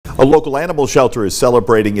A local animal shelter is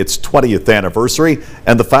celebrating its 20th anniversary,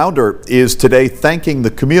 and the founder is today thanking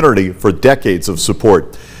the community for decades of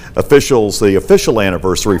support. The official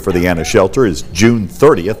anniversary for the Anna Shelter is June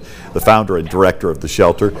 30th. The founder and director of the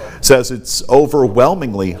shelter says it's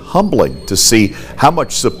overwhelmingly humbling to see how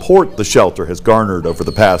much support the shelter has garnered over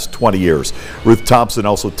the past 20 years. Ruth Thompson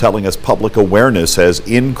also telling us public awareness has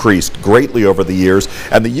increased greatly over the years,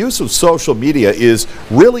 and the use of social media is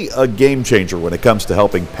really a game changer when it comes to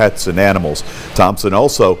helping pets and animals. Thompson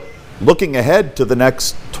also looking ahead to the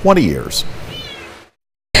next 20 years.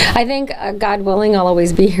 I think, God willing, I'll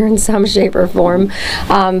always be here in some shape or form.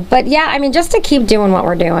 But yeah, I mean, just to keep doing what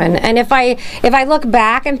we're doing. And if I look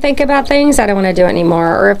back and think about things, I don't want to do it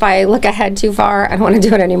anymore. Or if I look ahead too far, I don't want to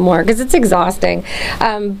do it anymore because it's exhausting.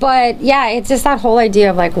 But yeah, it's just that whole idea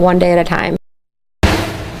of like one day at a time.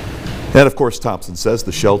 And of course, Thompson says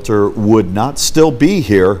the shelter would not still be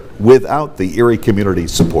here without the Erie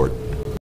community's support.